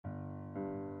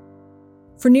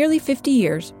For nearly 50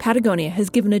 years, Patagonia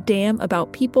has given a damn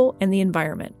about people and the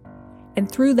environment.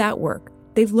 And through that work,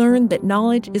 they've learned that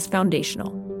knowledge is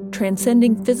foundational,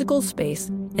 transcending physical space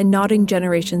and knotting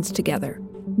generations together.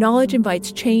 Knowledge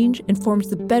invites change and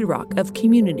forms the bedrock of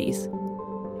communities.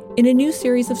 In a new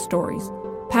series of stories,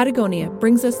 Patagonia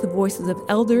brings us the voices of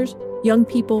elders, young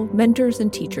people, mentors,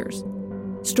 and teachers.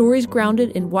 Stories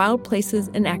grounded in wild places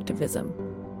and activism.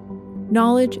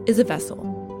 Knowledge is a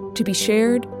vessel, to be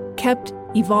shared, kept,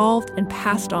 evolved, and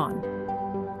passed on.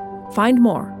 Find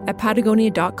more at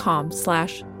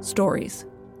patagonia.com/stories.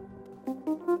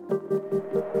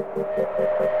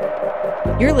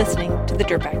 You're listening to The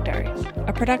Dirtbag Diaries,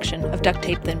 a production of Duct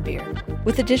Tape Then Beer,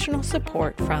 with additional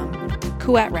support from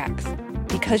Kuat Racks,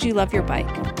 Because You Love Your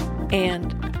Bike,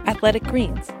 and Athletic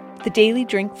Greens, the daily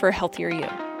drink for a healthier you.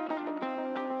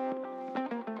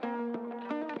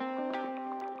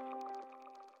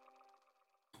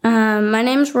 My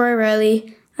name is Rory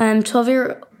Rielly. I'm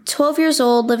 12 years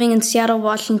old, living in Seattle,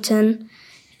 Washington,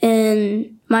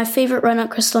 and my favorite run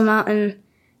up Crystal Mountain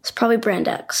is probably Brand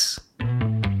X.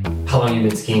 How long have you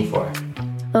been skiing for?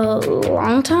 A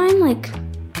long time, like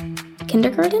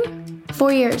kindergarten?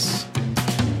 4 years.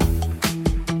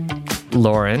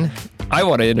 Lauren, I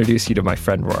want to introduce you to my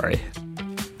friend Rory.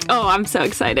 Oh, I'm so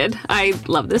excited. I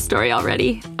love this story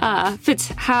already. Fitz,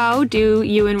 how do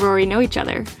you and Rory know each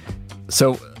other?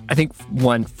 So I think,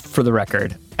 for the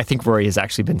record, I think Rory has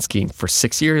actually been skiing for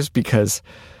 6 years because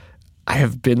I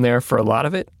have been there for a lot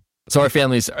of it. So our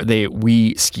families,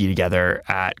 we ski together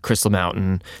at Crystal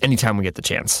Mountain anytime we get the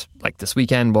chance. Like this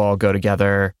weekend, we'll all go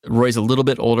together. Roy's a little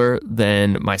bit older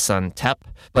than my son Tep,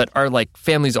 but our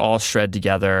families all shred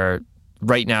together.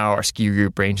 Right now, our ski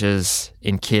group ranges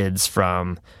in kids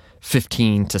from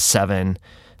 15 to 7.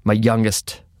 My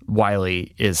youngest,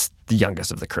 Wiley, is the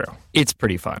youngest of the crew. It's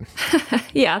pretty fun.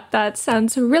 Yeah, that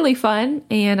sounds really fun,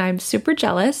 and I'm super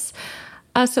jealous.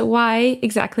 So why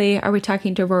exactly are we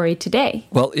talking to Rory today?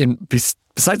 Well,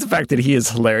 besides the fact that he is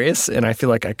hilarious, and I feel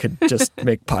like I could just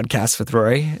make podcasts with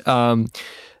Rory,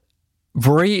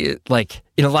 Rory,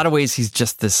 in a lot of ways, he's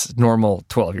just this normal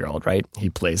 12-year-old, right? He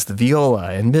plays the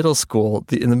viola in middle school,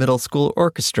 in the middle school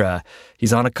orchestra.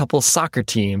 He's on a couple soccer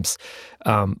teams.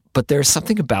 But there's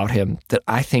something about him that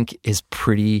I think is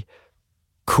pretty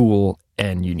cool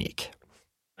and unique.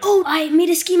 Oh, I made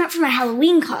a ski map for my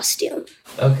Halloween costume.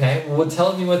 Okay, well,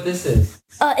 tell me what this is.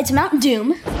 It's Mountain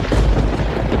Doom.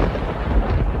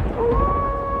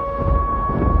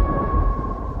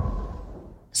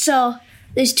 So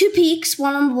there's two peaks,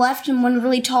 one on the left and one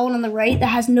really tall one on the right that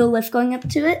has no lift going up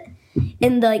to it.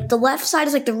 And the left side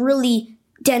is the really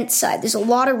dense side. There's a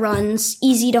lot of runs,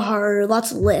 easy to hard,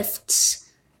 lots of lifts.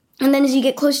 And then as you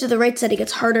get closer to the right side, it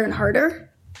gets harder and harder.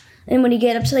 And when you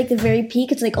get up to the very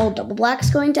peak, it's all double blacks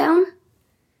going down.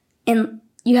 And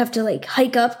you have to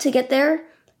hike up to get there.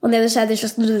 On the other side, there's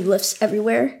just literally lifts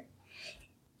everywhere.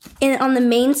 And on the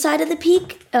main side of the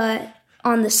peak,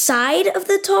 on the side of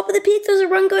the top of the peak, there's a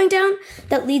run going down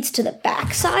that leads to the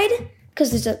back side.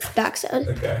 Because there's a back side,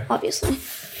 okay, obviously.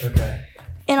 Okay.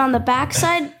 And on the back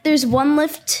side, there's one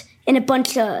lift and a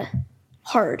bunch of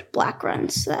hard black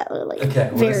runs that are okay,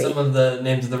 what are some of the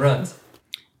names of the runs?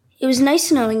 It was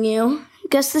nice knowing you.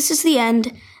 Guess this is the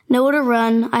end. Nowhere to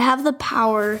run. I have the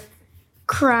power.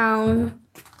 Crown.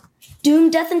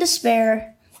 Doom, Death, and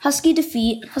Despair. Husky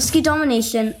Defeat. Husky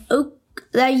Domination. Oak.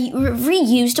 I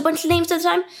reused a bunch of names at the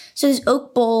time. So there's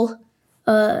Oak Bowl.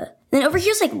 Then over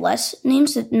here's less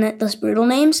names, less brutal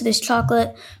names. So there's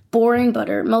Chocolate, Boring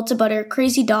Butter, Melted Butter,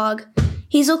 Crazy Dog,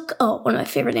 Hazel. Oh, one of my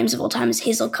favorite names of all time is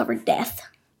Hazel Covered Death.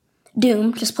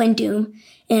 Doom, just plain Doom.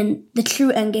 And the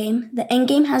true endgame. The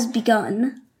endgame has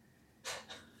begun.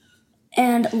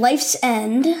 And Life's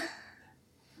End.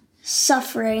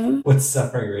 Suffering. What's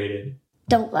Suffering rated?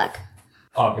 Double black.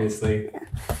 Obviously. Yeah.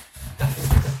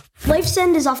 Life's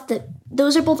End is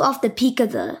those are both off the peak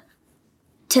of the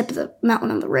tip of the mountain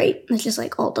on the right. It's just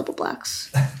all double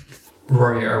blacks.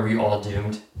 Rory, are we all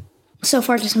doomed? So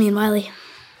far, just me and Wiley.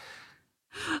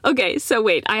 Okay, so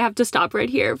wait, I have to stop right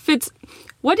here. Fitz,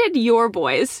 what did your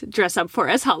boys dress up for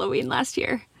as Halloween last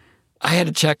year? I had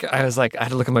to check. I had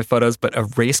to look at my photos, but a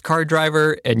race car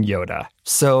driver and Yoda.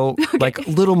 So, a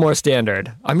little more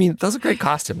standard. I mean, those are great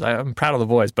costumes. I'm proud of the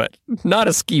boys, but not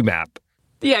a ski map.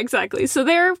 Yeah, exactly. So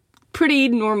they're pretty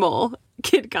normal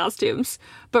kid costumes.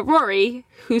 But Rory,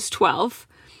 who's 12,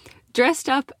 dressed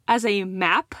up as a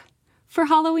map for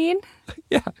Halloween.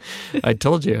 Yeah, I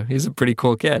told you. He's a pretty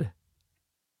cool kid.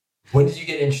 When did you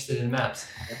get interested in maps?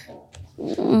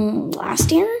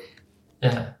 Last year?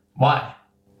 Yeah. Why?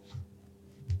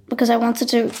 Because I wanted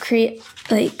to create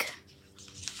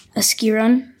a ski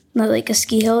run, not a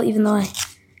ski hill, even though I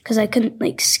because I couldn't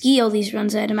like ski all these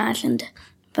runs I had imagined,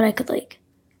 but I could like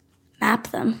map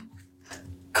them.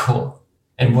 Cool.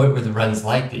 And what were the runs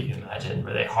like that you imagined?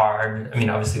 Were they hard? I mean,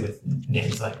 obviously with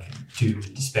names like To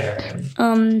Despair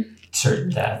and Certain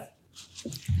Death.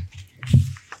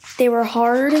 They were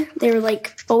hard. They were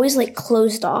like always like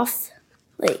closed off,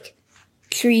 like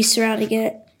trees surrounding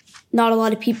it. Not a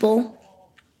lot of people.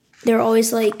 They were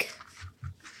always like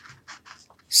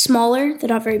smaller. They're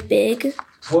not very big.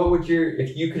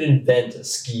 If you could invent a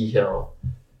ski hill,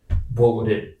 what would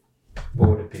it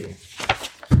be?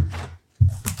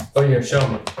 Oh, you're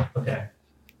showing me. Okay.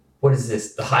 What is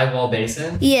this? The high wall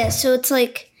basin? Yeah, so it's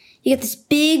like you get this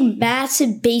big,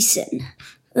 massive basin,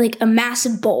 like a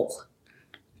massive bowl,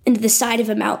 into the side of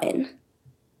a mountain.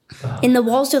 And the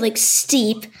walls are like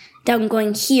steep, down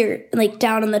going here, and like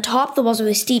down on the top, the walls are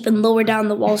really steep, and lower down,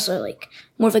 the walls are like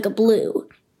more of like a blue,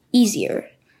 easier.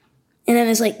 And then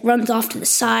there's like runs off to the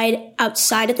side,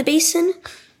 outside of the basin,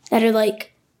 that are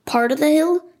like part of the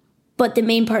hill. But the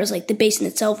main part is like the basin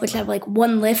itself, which have like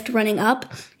one lift running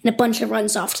up and a bunch of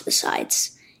runs off to the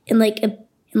sides. And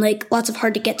lots of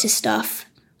hard to get to stuff.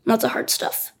 Lots of hard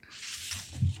stuff.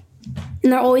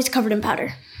 And they're always covered in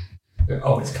powder. They're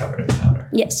always covered in powder.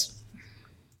 Yes.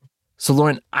 So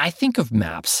Lauren, I think of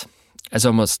maps as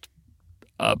almost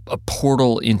a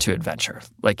portal into adventure.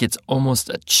 Like it's almost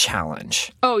a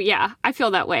challenge. Oh, yeah. I feel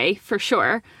that way for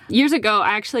sure. Years ago,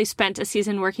 I actually spent a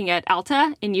season working at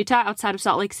Alta in Utah outside of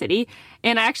Salt Lake City.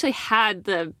 And I actually had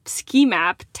the ski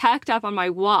map tacked up on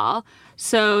my wall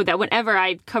so that whenever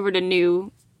I covered a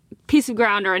new piece of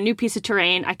ground or a new piece of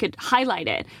terrain, I could highlight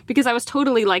it because I was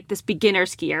totally like this beginner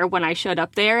skier when I showed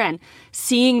up there, and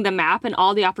seeing the map and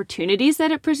all the opportunities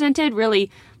that it presented really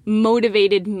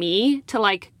motivated me to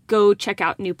like go check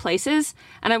out new places.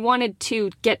 And I wanted to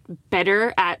get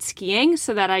better at skiing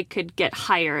so that I could get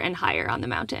higher and higher on the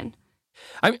mountain.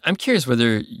 I'm curious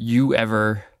whether you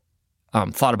ever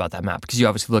thought about that map, because you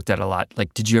obviously looked at it a lot.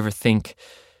 Like, did you ever think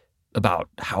about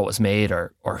how it was made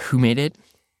or who made it?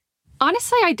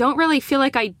 Honestly, I don't really feel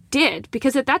like I did,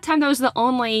 because at that time, that was the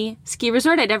only ski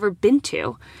resort I'd ever been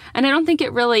to. And I don't think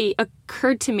it really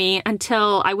occurred to me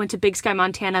until I went to Big Sky,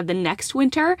 Montana the next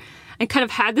winter and kind of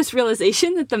had this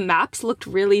realization that the maps looked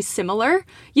really similar.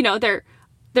 You know, they're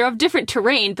of different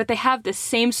terrain, but they have the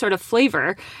same sort of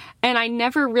flavor. And I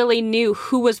never really knew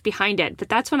who was behind it. But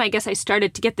that's when I guess I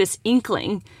started to get this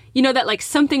inkling, you know, that like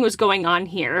something was going on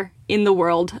here in the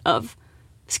world of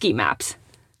ski maps.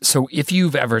 So if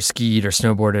you've ever skied or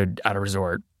snowboarded at a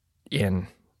resort in,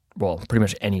 well, pretty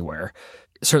much anywhere,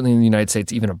 certainly in the United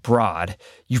States, even abroad,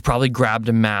 you've probably grabbed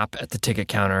a map at the ticket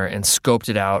counter and scoped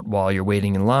it out while you're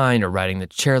waiting in line or riding the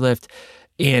chairlift.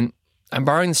 And I'm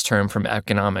borrowing this term from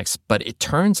economics, but it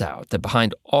turns out that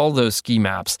behind all those ski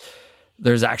maps,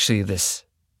 there's actually this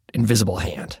invisible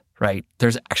hand, right?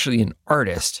 There's actually an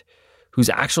artist whose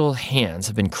actual hands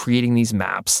have been creating these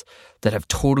maps that have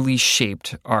totally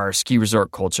shaped our ski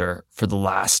resort culture for the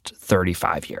last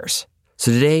 35 years.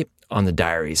 So today on The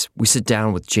Diaries, we sit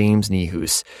down with James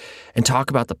Niehues and talk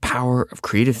about the power of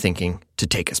creative thinking to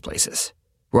take us places.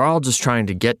 We're all just trying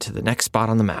to get to the next spot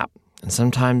on the map, and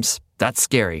sometimes that's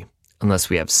scary unless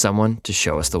we have someone to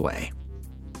show us the way.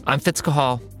 I'm Fitz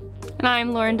Cahal. And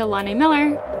I'm Lauren Delane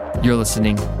Miller. You're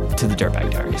listening to The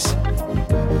Dirtbag Diaries.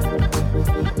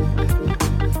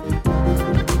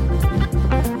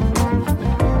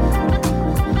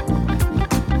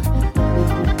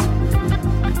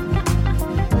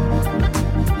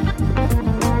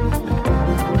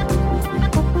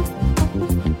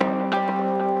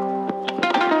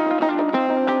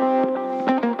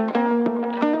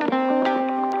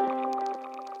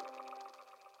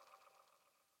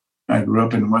 I grew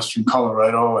up in Western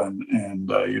Colorado,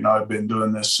 and I've been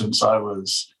doing this since I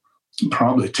was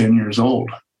probably 10 years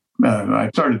old. I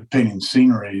started painting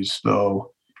sceneries,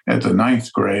 though, at the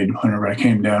 9th grade whenever I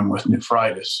came down with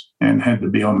nephritis and had to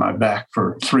be on my back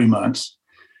for 3 months.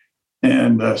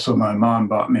 And so my mom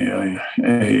bought me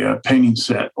a painting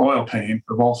set, oil paint,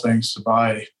 of all things to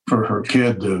buy for her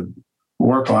kid to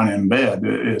work on in bed.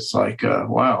 It's like,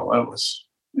 wow,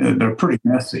 they're pretty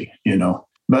messy,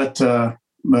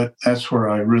 But that's where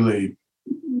I really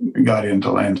got into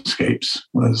landscapes,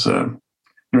 was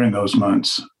during those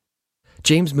months.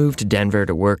 James moved to Denver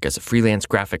to work as a freelance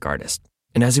graphic artist.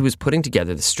 And as he was putting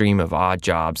together the stream of odd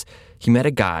jobs, he met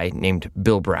a guy named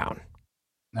Bill Brown.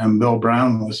 And Bill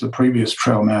Brown was the previous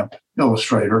trail map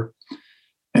illustrator.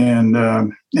 And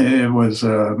it was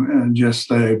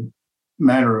just a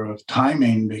matter of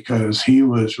timing, because he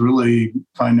was really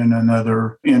finding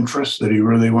another interest that he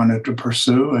really wanted to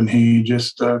pursue, and he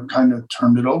just kind of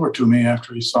turned it over to me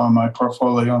after he saw my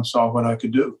portfolio and saw what I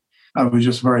could do. I was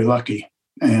just very lucky.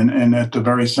 And at the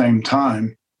very same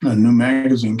time, a new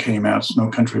magazine came out, Snow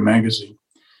Country Magazine,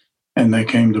 and they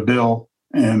came to Bill,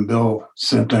 and Bill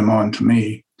sent them on to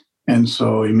me. And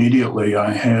so immediately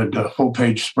I had a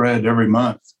full-page spread every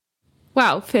month.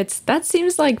 Wow, Fitz, that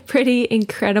seems like pretty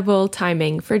incredible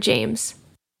timing for James.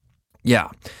 Yeah.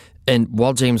 And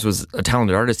while James was a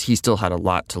talented artist, he still had a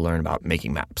lot to learn about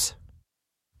making maps.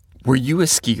 Were you a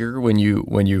skier when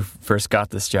you first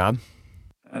got this job?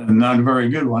 Not a very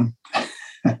good one.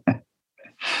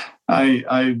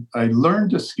 I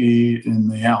learned to ski in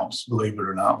the Alps, believe it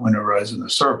or not, whenever I was in the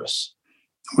service.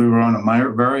 We were on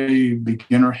a very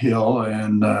beginner hill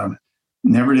and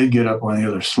never did get up on the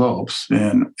other slopes.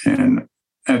 And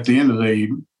at the end of the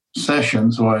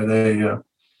sessions,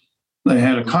 they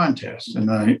had a contest, and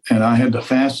I had the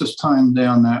fastest time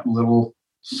down that little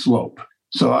slope.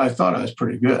 So I thought I was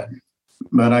pretty good.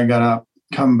 But I got up,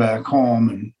 come back home,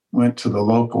 and went to the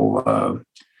local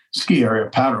ski area,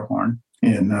 Powderhorn,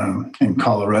 in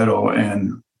Colorado,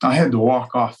 and I had to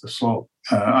walk off the slope.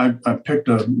 I picked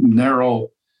a narrow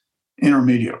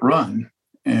intermediate run,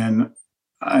 and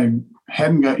I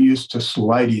hadn't got used to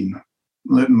letting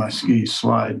my skis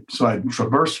slide. So I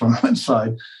traversed from one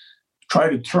side, tried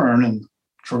to turn and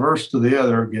traverse to the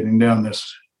other, getting down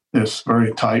this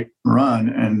very tight run.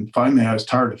 And finally I was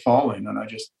tired of falling, and I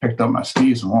just picked up my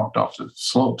skis and walked off the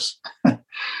slopes.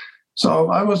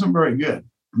 So I wasn't very good,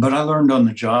 but I learned on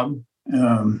the job.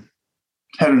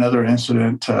 Had another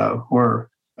incident where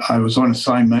I was on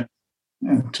assignment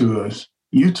to a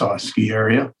Utah ski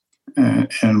area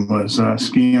and was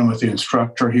skiing with the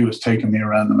instructor. He was taking me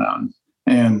around the mountain,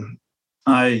 and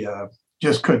I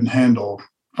just couldn't handle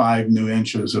 5 new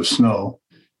inches of snow.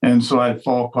 And so I'd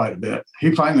fall quite a bit.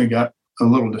 He finally got a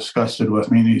little disgusted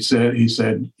with me, and he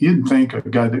said, "You'd think a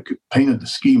guy that painted the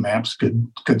ski maps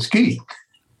could ski."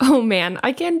 Oh man,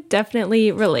 I can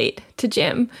definitely relate to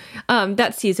Jim.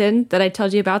 That season that I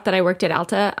told you about that I worked at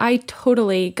Alta, I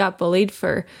totally got bullied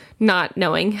for not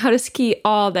knowing how to ski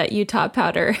all that Utah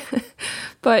powder.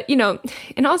 But,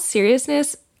 in all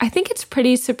seriousness, I think it's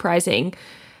pretty surprising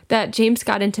that James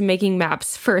got into making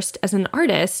maps first as an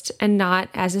artist and not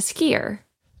as a skier.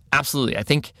 Absolutely. I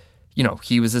think,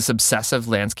 he was this obsessive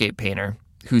landscape painter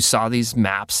who saw these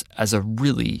maps as a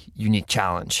really unique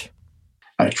challenge.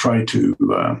 I try to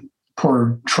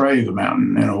portray the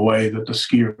mountain in a way that the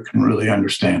skier can really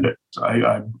understand it.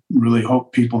 I really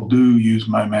hope people do use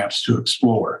my maps to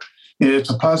explore.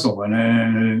 It's a puzzle,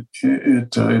 and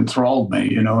it enthralled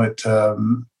me.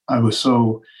 I was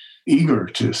so eager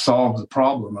to solve the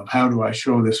problem of how do I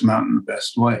show this mountain the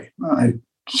best way. I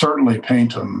certainly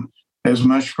paint them as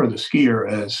much for the skier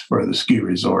as for the ski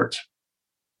resort.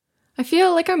 I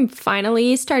feel like I'm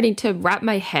finally starting to wrap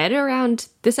my head around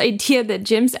this idea that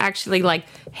Jim's actually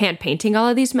hand painting all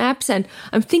of these maps. And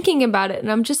I'm thinking about it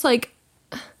and I'm just like,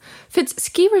 Fitz,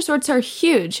 ski resorts are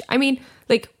huge. I mean,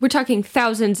 we're talking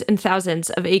thousands and thousands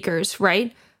of acres,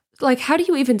 right? How do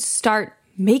you even start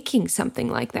making something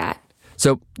like that?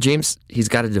 So James, he's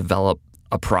got to develop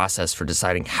a process for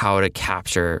deciding how to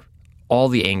capture all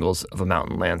the angles of a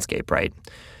mountain landscape, right?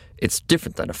 It's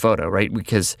different than a photo, right?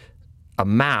 Because a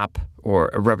map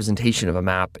or a representation of a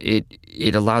map,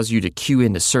 it allows you to cue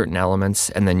into certain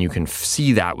elements, and then you can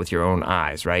see that with your own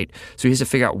eyes, right? So he has to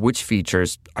figure out which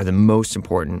features are the most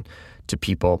important to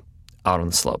people out on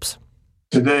the slopes.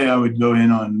 Today, I would go in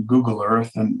on Google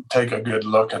Earth and take a good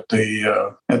look at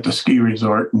the ski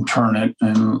resort and turn it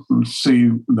and see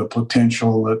the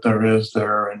potential that there is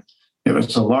there. And if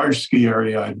it's a large ski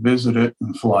area, I'd visit it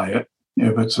and fly it.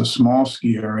 If it's a small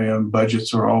ski area,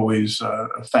 budgets are always a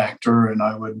factor, and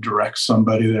I would direct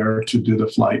somebody there to do the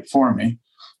flight for me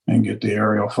and get the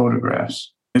aerial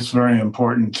photographs. It's very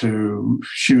important to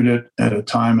shoot it at a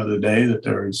time of the day that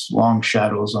there's long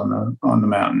shadows on the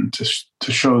mountain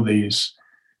to show these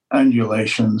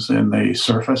undulations in the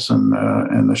surface and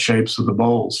the shapes of the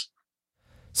bowls.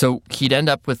 So he'd end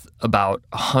up with about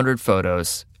 100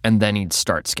 photos, and then he'd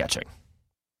start sketching.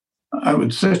 I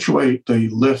would situate the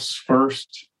lifts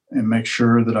first and make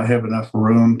sure that I have enough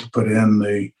room to put in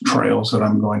the trails that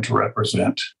I'm going to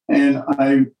represent. And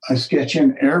I sketch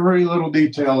in every little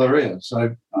detail there is.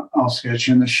 I'll sketch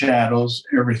in the shadows,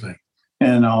 everything.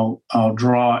 And I'll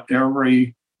draw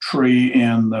every tree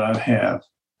in that I have.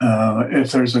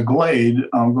 If there's a glade,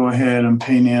 I'll go ahead and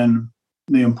paint in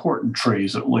the important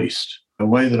trees at least. The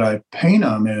way that I paint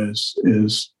them is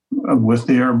with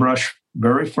the airbrush.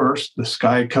 Very first, the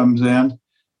sky comes in,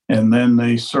 and then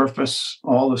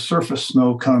all the surface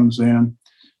snow comes in,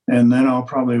 and then I'll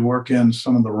probably work in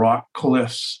some of the rock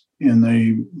cliffs in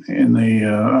the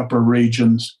upper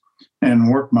regions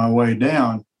and work my way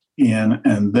down. in,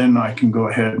 and then I can go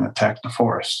ahead and attack the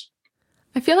forest.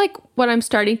 I feel like what I'm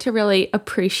starting to really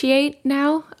appreciate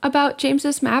now about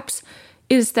James's maps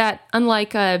is that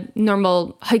unlike a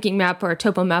normal hiking map or a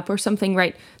topo map or something,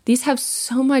 right, these have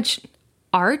so much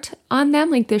art on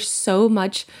them. Like there's so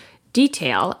much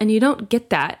detail, and you don't get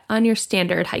that on your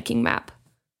standard hiking map.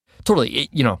 Totally.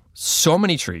 So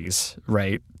many trees,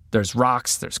 right? There's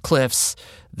rocks, there's cliffs,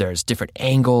 there's different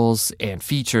angles and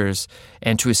features.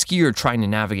 And to a skier trying to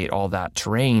navigate all that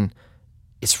terrain,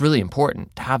 it's really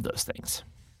important to have those things.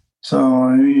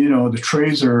 So, the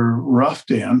trees are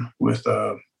roughed in with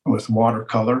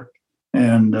watercolor,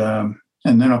 and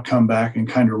then I'll come back and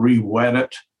kind of re-wet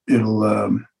it.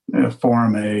 It'll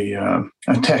form a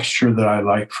texture that I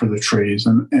like for the trees.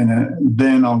 And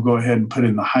then I'll go ahead and put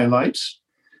in the highlights,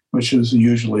 which is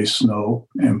usually snow,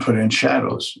 and put in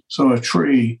shadows. So a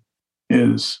tree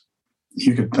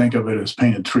you could think of it as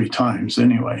painted 3 times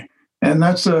anyway. And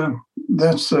that's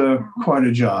quite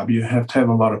a job. You have to have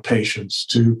a lot of patience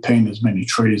to paint as many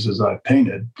trees as I've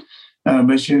painted.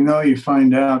 But you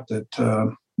find out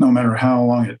that no matter how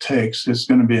long it takes, it's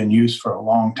going to be in use for a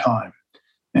long time.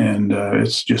 And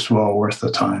it's just well worth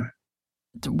the time.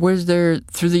 Through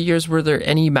the years, were there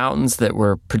any mountains that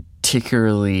were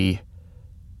particularly,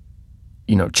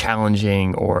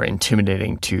 challenging or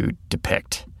intimidating to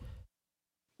depict?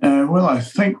 Well, I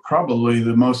think probably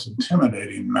the most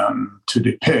intimidating mountain to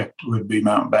depict would be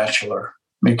Mount Bachelor,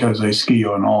 because they ski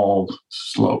on all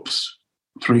slopes,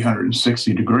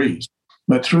 360 degrees.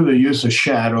 But through the use of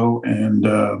shadow and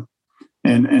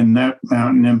that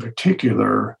mountain in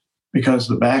particular, because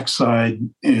the backside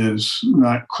is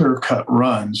not clear-cut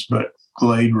runs, but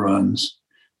glade runs,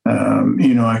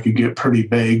 I could get pretty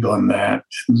vague on that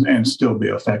and still be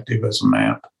effective as a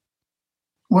map.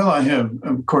 Well, I have,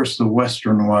 of course, the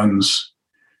western ones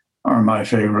are my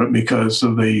favorite because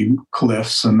of the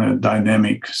cliffs and the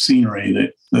dynamic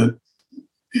scenery that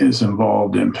is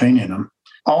involved in painting them.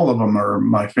 All of them are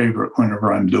my favorite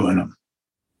whenever I'm doing them.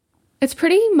 It's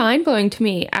pretty mind-blowing to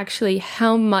me, actually,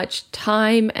 how much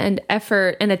time and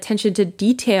effort and attention to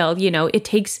detail, it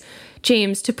takes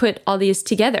James to put all these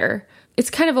together. It's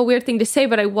kind of a weird thing to say,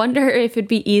 but I wonder if it'd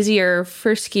be easier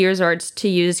for ski resorts to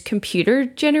use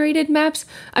computer-generated maps.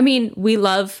 I mean, we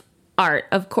love art,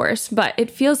 of course, but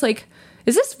it feels like,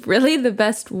 is this really the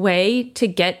best way to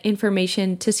get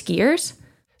information to skiers?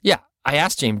 Yeah, I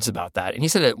asked James about that, and he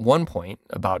said at one point,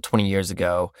 about 20 years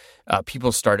ago,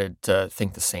 people started to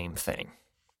think the same thing.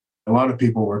 A lot of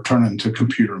people were turning to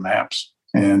computer maps,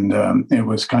 and it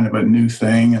was kind of a new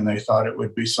thing, and they thought it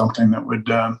would be something that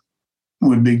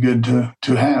would be good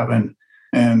to have.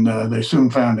 And they soon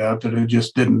found out that it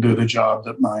just didn't do the job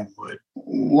that mine would.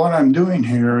 What I'm doing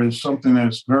here is something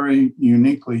that's very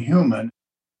uniquely human.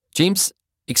 James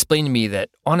explained to me that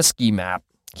on a ski map,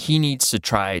 he needs to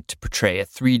try to portray a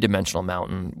 3-dimensional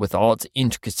mountain with all its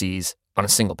intricacies on a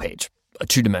single page, a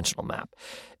 2-dimensional map.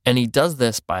 And he does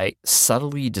this by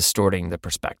subtly distorting the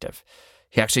perspective.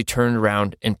 He actually turned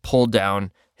around and pulled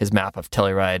down his map of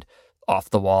Telluride off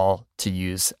the wall to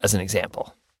use as an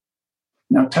example.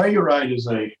 Now, Telluride is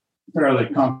a fairly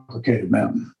complicated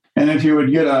mountain. And if you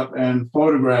would get up and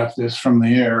photograph this from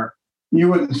the air, you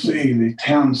wouldn't see the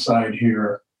town side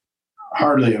here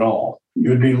hardly at all. You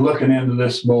would be looking into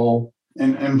this bowl.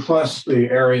 And plus the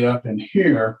area up in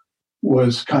here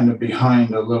was kind of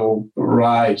behind a little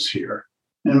rise here.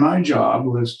 And my job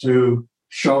was to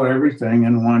show everything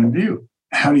in one view.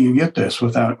 How do you get this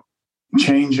without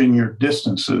changing your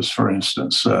distances, for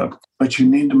instance? But you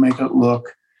need to make it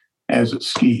look as it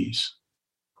skis.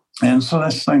 And so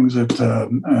that's things that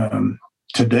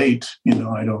to date,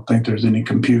 I don't think there's any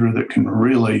computer that can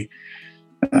really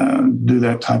do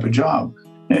that type of job.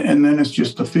 And then it's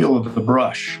just the feel of the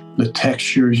brush, the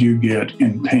textures you get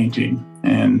in painting.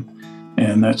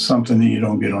 And that's something that you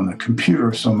don't get on the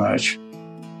computer so much.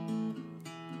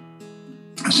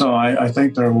 So I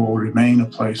think there will remain a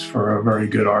place for a very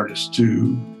good artist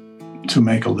to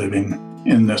make a living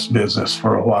in this business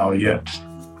for a while yet.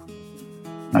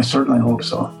 I certainly hope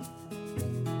so.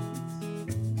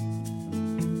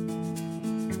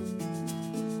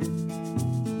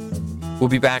 We'll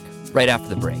be back right after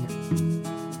the break.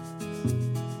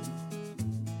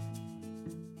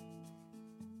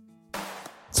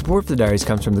 Support for the Diaries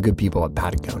comes from the good people at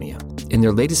Patagonia. In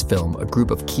their latest film, a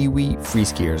group of Kiwi free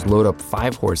skiers load up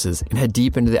 5 horses and head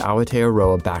deep into the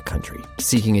Aotearoa backcountry,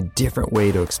 seeking a different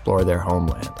way to explore their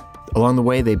homeland. Along the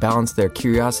way, they balance their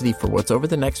curiosity for what's over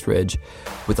the next ridge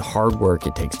with the hard work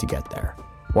it takes to get there.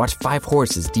 Watch 5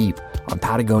 Horses Deep on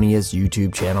Patagonia's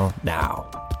YouTube channel now.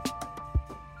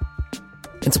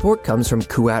 And support comes from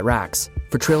Kuat Racks.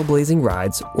 For trailblazing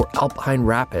rides or alpine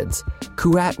rapids,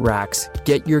 Kuat racks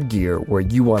get your gear where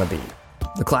you want to be.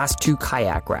 The Class 2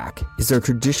 kayak rack is their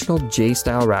traditional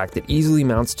J-style rack that easily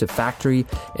mounts to factory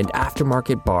and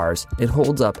aftermarket bars and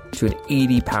holds up to an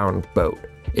 80-pound boat.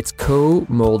 Its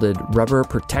co-molded rubber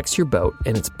protects your boat,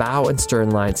 and its bow and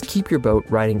stern lines keep your boat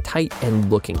riding tight and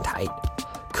looking tight.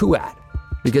 Kuat,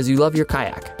 because you love your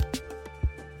kayak.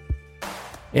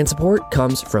 And support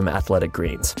comes from Athletic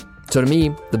Greens. So to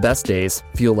me, the best days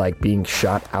feel like being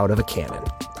shot out of a cannon.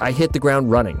 I hit the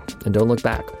ground running and don't look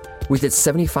back. With its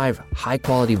 75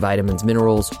 high-quality vitamins,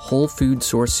 minerals, whole food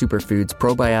source superfoods,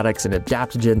 probiotics, and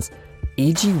adaptogens,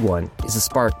 AG1 is a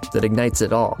spark that ignites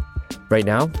it all. Right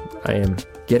now, I am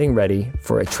getting ready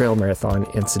for a trail marathon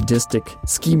and sadistic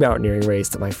ski mountaineering race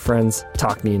that my friends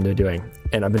talked me into doing,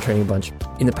 and I've been training a bunch.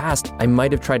 In the past, I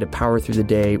might have tried to power through the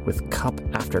day with cup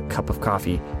after cup of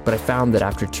coffee, but I found that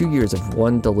after 2 years of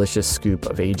one delicious scoop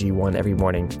of AG1 every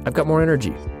morning, I've got more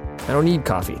energy. I don't need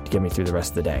coffee to get me through the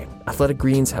rest of the day. Athletic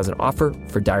Greens has an offer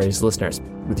for Diaries listeners.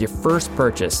 With your first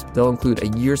purchase, they'll include a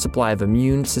year's supply of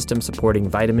immune system supporting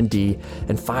vitamin D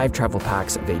and 5 travel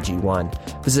packs of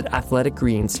AG1. Visit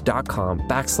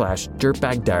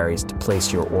athleticgreens.com/dirtbagdiaries to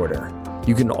place your order.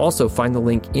 You can also find the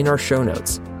link in our show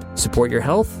notes. Support your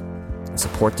health and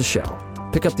support the show.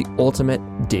 Pick up the ultimate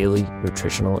daily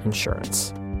nutritional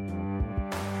insurance.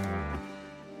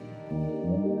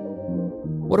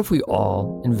 What if we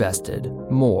all invested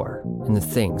more in the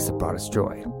things that brought us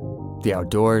joy? The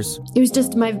outdoors. It was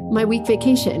just my week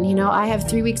vacation. You know, I have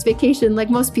 3 weeks vacation like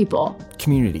most people.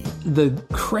 Community. The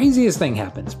craziest thing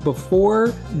happens.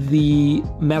 Before the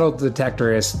metal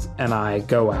detectorist and I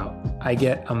go out, I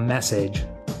get a message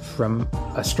from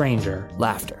a stranger.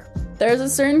 Laughter. There's a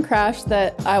certain crash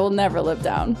that I will never live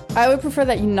down. I would prefer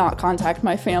that you not contact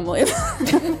my family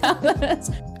about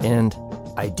this. And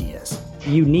ideas.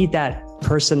 You need that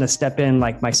person to step in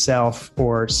like myself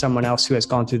or someone else who has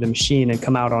gone through the machine and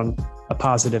come out on a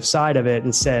positive side of it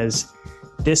and says,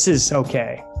 this is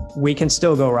okay. We can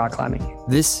still go rock climbing.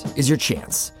 This is your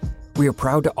chance. We are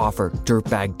proud to offer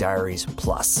Dirtbag Diaries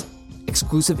Plus.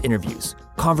 Exclusive interviews,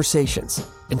 conversations,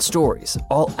 and stories,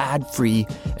 all ad-free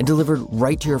and delivered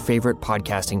right to your favorite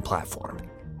podcasting platform.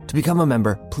 To become a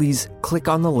member, please click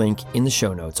on the link in the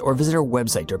show notes or visit our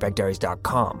website,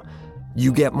 dirtbagdiaries.com.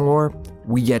 You get more,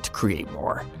 we get to create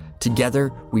more.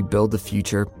 Together, we build the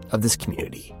future of this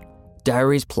community.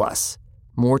 Diaries Plus,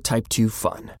 more Type 2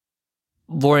 fun.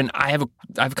 Lauren, I have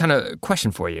kind of a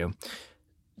question for you.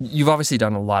 You've obviously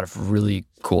done a lot of really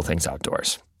cool things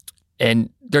outdoors. And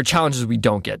there are challenges we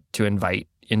don't get to invite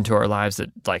into our lives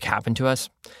that like happen to us.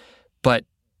 But,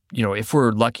 you know, if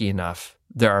we're lucky enough,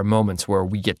 there are moments where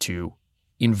we get to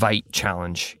invite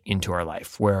challenge into our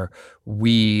life, where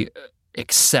we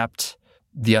accept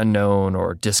the unknown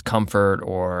or discomfort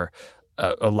or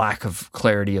a lack of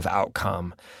clarity of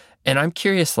outcome. And I'm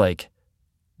curious, like,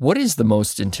 what is the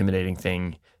most intimidating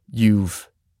thing you've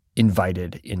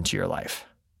invited into your life?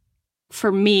 For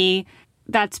me,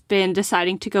 that's been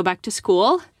deciding to go back to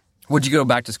school. What'd you go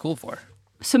back to school for?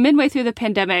 So midway through the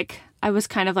pandemic, I was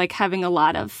kind of like having a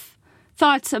lot of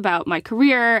thoughts about my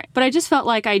career, but I just felt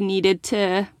like I needed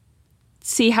to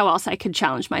see how else I could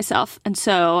challenge myself. And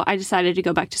so I decided to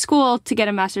go back to school to get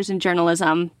a master's in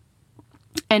journalism.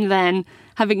 And then,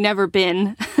 having never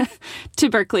been to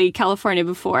Berkeley, California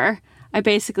before, I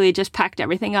basically just packed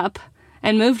everything up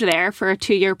and moved there for a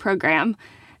 2-year program.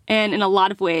 And in a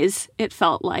lot of ways, it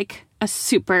felt like a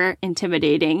super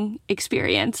intimidating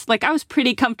experience. Like, I was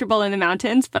pretty comfortable in the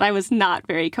mountains, but I was not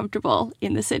very comfortable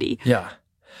in the city. Yeah.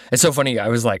 It's so funny. I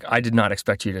was like, I did not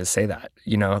expect you to say that,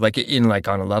 you know, like in like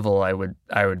on a level, I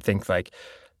would think like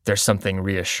there's something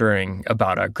reassuring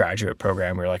about a graduate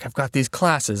program where like, I've got these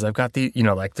classes, I've got the, you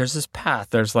know, like there's this path,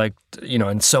 there's like, you know,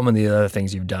 and so many other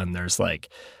things you've done, there's like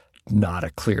not a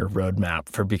clear roadmap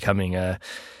for becoming a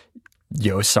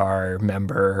YOSAR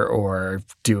member or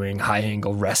doing high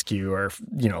angle rescue or,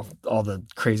 you know, all the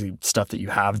crazy stuff that you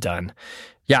have done.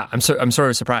 Yeah. I'm sort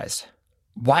of surprised.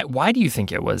 Why do you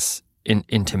think it was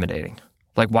intimidating?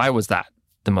 Like, why was that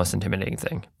the most intimidating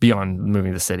thing beyond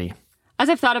moving to the city? As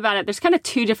I've thought about it, there's kind of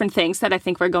 2 different things that I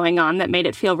think were going on that made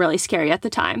it feel really scary at the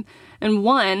time. And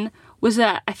one was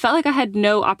that I felt like I had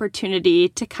no opportunity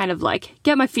to kind of like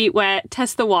get my feet wet,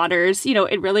 test the waters. You know,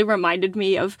 it really reminded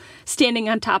me of standing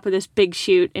on top of this big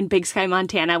chute in Big Sky,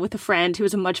 Montana with a friend who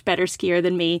was a much better skier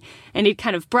than me. And he'd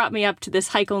kind of brought me up to this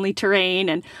hike-only terrain,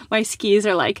 and my skis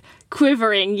are like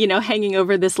quivering, you know, hanging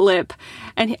over this lip.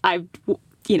 And I,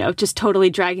 you know, just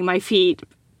totally dragging my feet,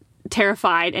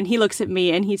 terrified. And he looks at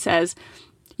me and he says,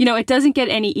 it doesn't get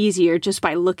any easier just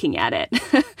by looking at it.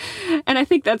 And I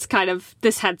think that's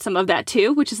this had some of that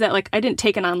too, which is that like I didn't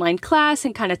take an online class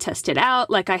and kind of test it out.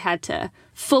 Like I had to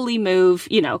fully move,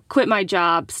 quit my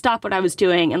job, stop what I was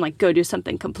doing and like go do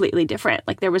something completely different.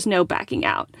 Like there was no backing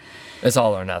out. It's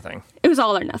all or nothing. It was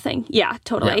all or nothing. Yeah,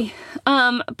 totally.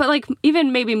 Yeah. But like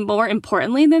even maybe more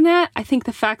importantly than that, I think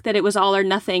the fact that it was all or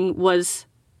nothing was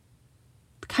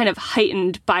kind of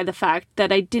heightened by the fact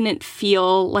that I didn't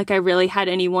feel like I really had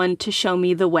anyone to show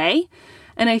me the way.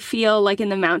 And I feel like in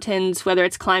the mountains, whether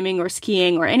it's climbing or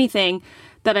skiing or anything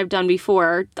that I've done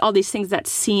before, all these things that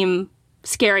seem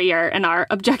scarier and are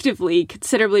objectively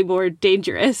considerably more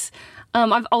dangerous,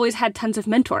 I've always had tons of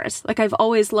mentors. Like I've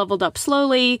always leveled up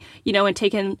slowly, and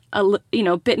taken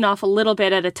bitten off a little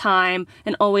bit at a time,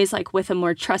 and always like with a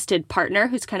more trusted partner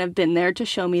who's kind of been there to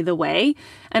show me the way.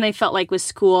 And I felt like with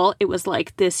school, it was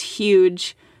like this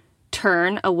huge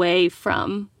turn away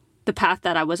from the path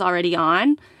that I was already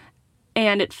on.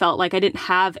 And it felt like I didn't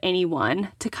have anyone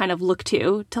to kind of look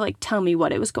to like tell me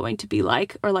what it was going to be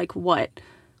like or like what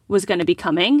was going to be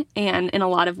coming. And in a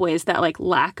lot of ways that like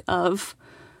lack of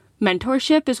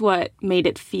mentorship is what made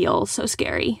it feel so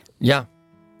scary. Yeah.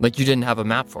 Like you didn't have a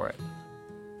map for it.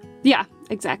 Yeah,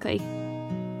 exactly.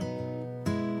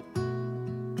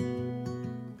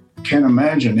 Can't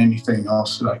imagine anything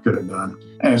else that I could have done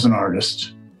as an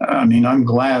artist. I mean, I'm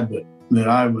glad that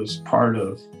I was part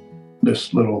of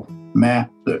this little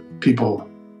map that people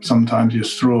sometimes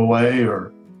just threw away,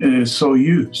 or it is so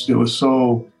used. It was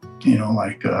so,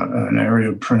 like an area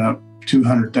would print up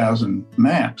 200,000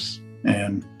 maps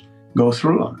and go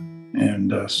through them.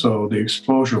 And so the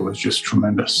exposure was just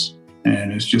tremendous.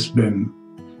 And it's just been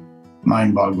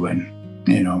mind-boggling,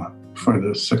 for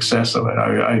the success of it.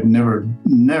 I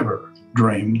never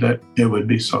dreamed that it would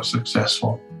be so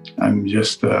successful. I'm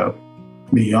just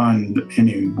beyond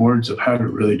any words of how to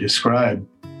really describe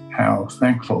how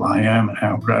thankful I am and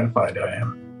how gratified I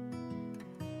am.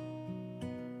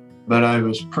 But I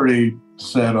was pretty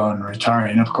set on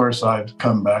retiring. Of course, I've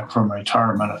come back from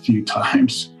retirement a few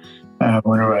times.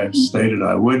 Whenever I've stated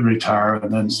I would retire,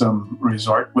 and then some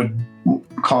resort would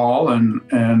call, and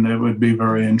it would be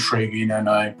very intriguing, and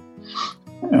I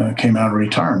came out of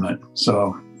retirement.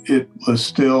 So it was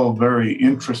still very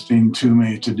interesting to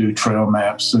me to do trail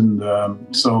maps. And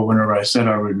so whenever I said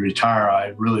I would retire,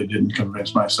 I really didn't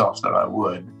convince myself that I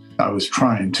would. I was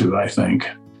trying to, I think.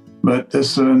 But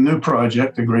this new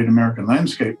project, the Great American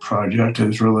Landscape Project,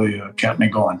 has really kept me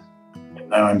going. And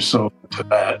now I'm so to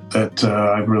that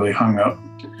I've really hung up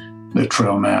the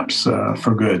trail maps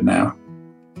for good now.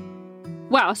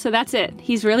 Wow, so that's it.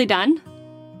 He's really done?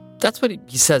 That's what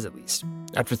he says, at least.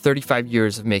 After 35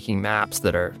 years of making maps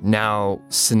that are now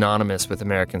synonymous with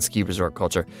American ski resort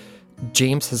culture,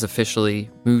 James has officially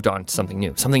moved on to something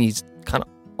new, something he's kind of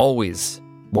always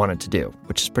wanted to do,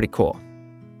 which is pretty cool.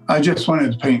 I just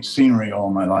wanted to paint scenery all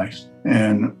my life.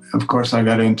 And of course, I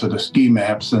got into the ski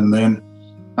maps, and then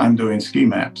I'm doing ski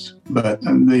maps. But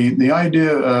the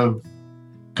idea of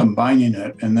combining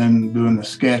it and then doing the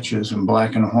sketches in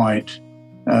black and white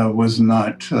was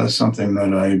not something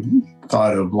that I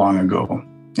thought of long ago.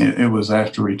 It was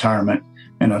after retirement,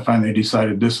 and I finally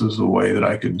decided this was the way that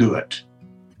I could do it.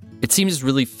 It seems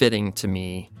really fitting to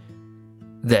me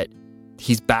that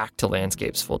he's back to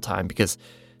landscapes full time, because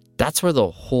that's where the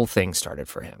whole thing started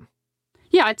for him.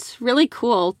 Yeah, it's really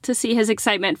cool to see his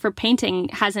excitement for painting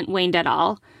hasn't waned at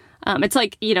all. It's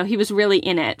like, he was really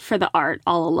in it for the art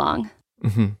all along.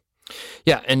 Mm-hmm.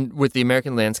 Yeah, and with the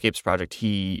American Landscapes Project,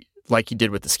 like he did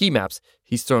with the ski maps,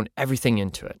 he's thrown everything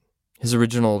into it. His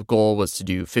original goal was to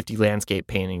do 50 landscape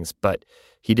paintings, but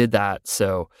he did that,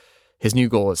 so his new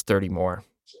goal is 30 more.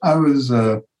 I was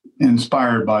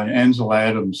inspired by Ansel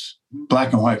Adams'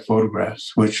 black and white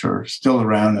photographs, which are still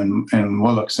around and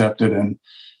well accepted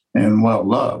and well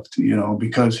loved,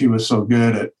 because he was so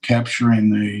good at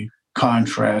capturing the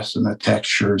contrast and the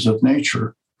textures of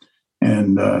nature.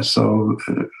 And so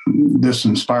this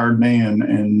inspired me,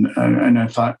 and I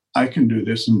thought, I can do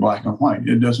this in black and white.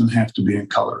 It doesn't have to be in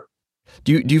color.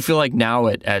 Do you feel like now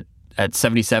at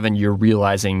 77 you're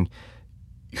realizing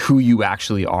who you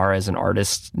actually are as an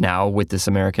artist now with this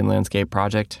American Landscape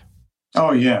Project?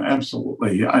 Oh yeah,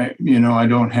 absolutely. I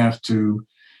don't have to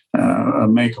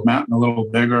make a mountain a little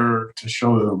bigger to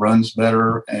show that it runs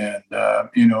better, and I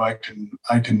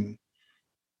can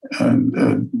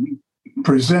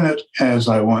present it as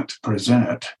I want to present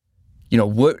it.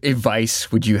 What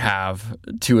advice would you have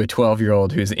to a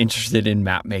 12-year-old who's interested in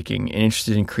map making and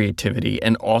interested in creativity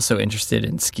and also interested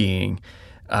in skiing?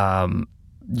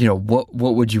 What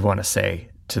would you want to say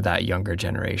to that younger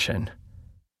generation?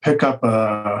 pick up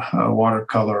a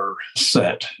watercolor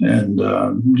set and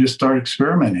just start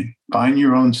experimenting. Find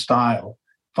your own style.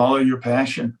 Follow your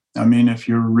passion. I mean, if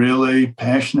you're really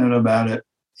passionate about it,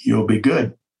 you'll be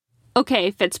good.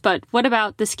 Okay, Fitz, but what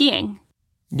about the skiing?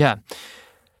 Yeah.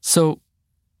 So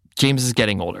James is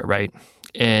getting older, right?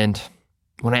 And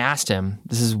when I asked him,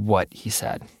 this is what he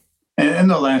said. And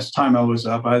the last time I was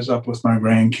up with my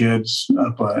grandkids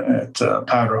up at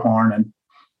Powderhorn,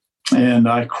 and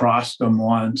I crossed them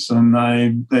once,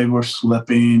 and they were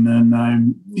slipping, and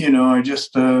I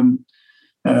just felt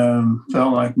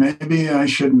like maybe I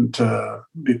shouldn't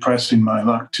be pressing my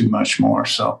luck too much more.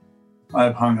 So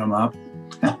I've hung them up.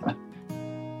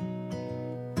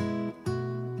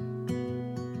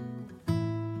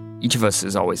 Each of us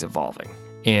is always evolving,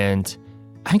 and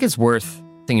I think it's worth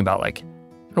thinking about, like,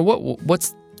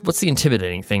 what's the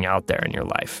intimidating thing out there in your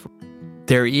life?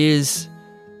 There is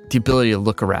the ability to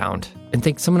look around and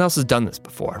think someone else has done this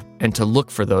before, and to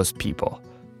look for those people.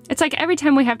 It's like every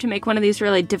time we have to make one of these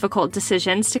really difficult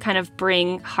decisions to kind of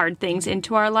bring hard things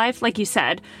into our life, like you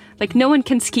said, like no one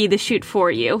can ski the chute for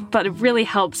you, but it really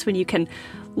helps when you can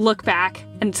look back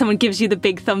and someone gives you the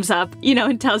big thumbs up,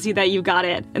 and tells you that you got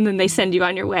it, and then they send you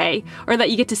on your way, or that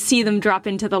you get to see them drop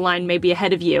into the line maybe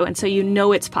ahead of you, and so you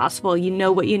know it's possible, you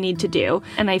know what you need to do.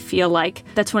 And I feel like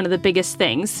that's one of the biggest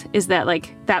things, is that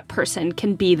like that person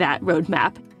can be that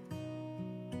roadmap.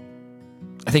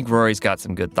 I think Rory's got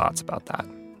some good thoughts about that.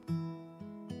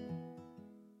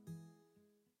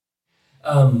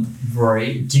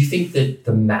 Rory, do you think that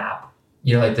the map,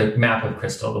 like the map of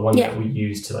Crystal, the one that we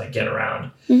use to like get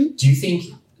around, do you think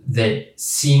that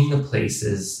seeing the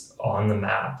places on the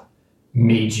map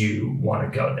made you want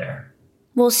to go there?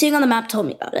 Well, seeing on the map told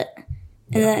me about it.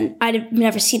 And then I'd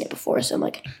never seen it before, so I'm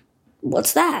like,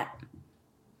 what's that?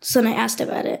 So then I asked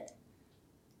about it.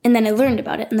 And then I learned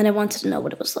about it, and then I wanted to know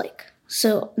what it was like.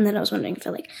 So, and then I was wondering if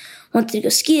I wanted to go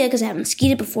ski it, because I haven't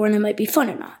skied it before, and it might be fun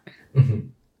or not. Mm-hmm.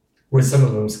 Were some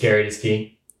of them scary to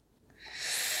ski?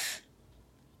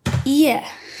 Yeah.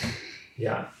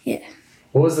 Yeah. Yeah.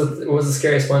 What was the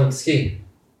scariest one to ski?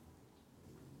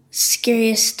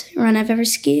 Scariest run I've ever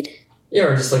skied? Yeah,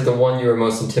 or just like the one you were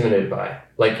most intimidated by.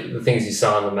 Like the things you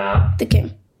saw on the map. The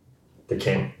King. The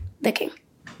King. The King.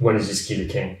 When did you ski the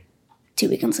King? 2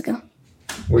 weekends ago.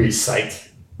 Were you psyched?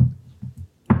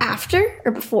 After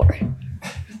or before?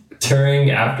 During,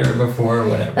 after, before,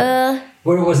 whatever.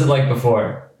 What was it like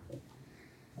before?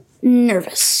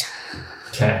 Nervous.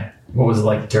 Okay. What was it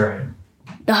like during?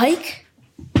 The hike?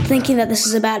 Thinking that this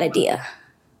is a bad idea.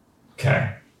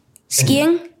 Okay.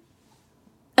 Skiing?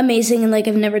 Amazing, and I've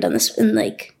never done this, and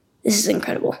this is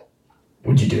incredible.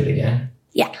 Would you do it again?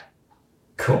 Yeah.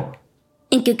 Cool.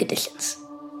 In good conditions.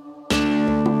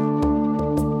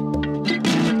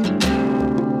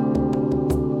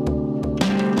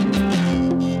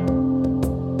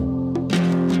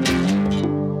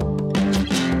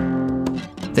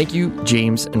 Thank you,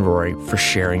 James and Rory, for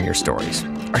sharing your stories.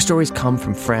 Our stories come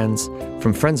from friends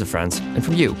of friends, and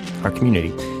from you, our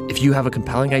community. If you have a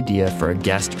compelling idea for a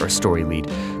guest or a story lead,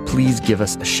 please give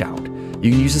us a shout. You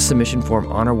can use a submission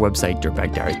form on our website,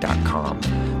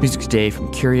 dirtbagdiaries.com. Music today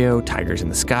from Curio, Tigers in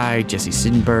the Sky, Jesse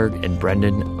Sidenberg, and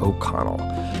Brendan O'Connell.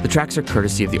 The tracks are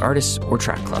courtesy of the Artists or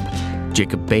Track Club.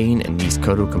 Jacob Bain and Nis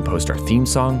Cotto composed our theme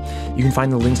song. You can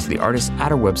find the links to the artists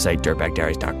at our website,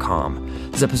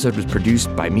 dirtbagdiaries.com. This episode was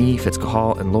produced by me, Fitz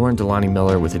Cahall, and Lauren Delani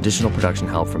Miller, with additional production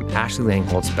help from Ashley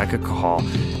Langholtz, Becca Cahall,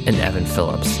 and Evan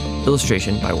Phillips.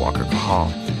 Illustration by Walker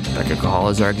Cahall. Becca Cahall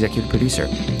is our executive producer.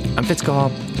 I'm Fitz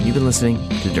Cahall, and you've been listening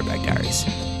to the Dirtbag Diaries.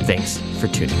 Thanks for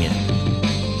tuning in.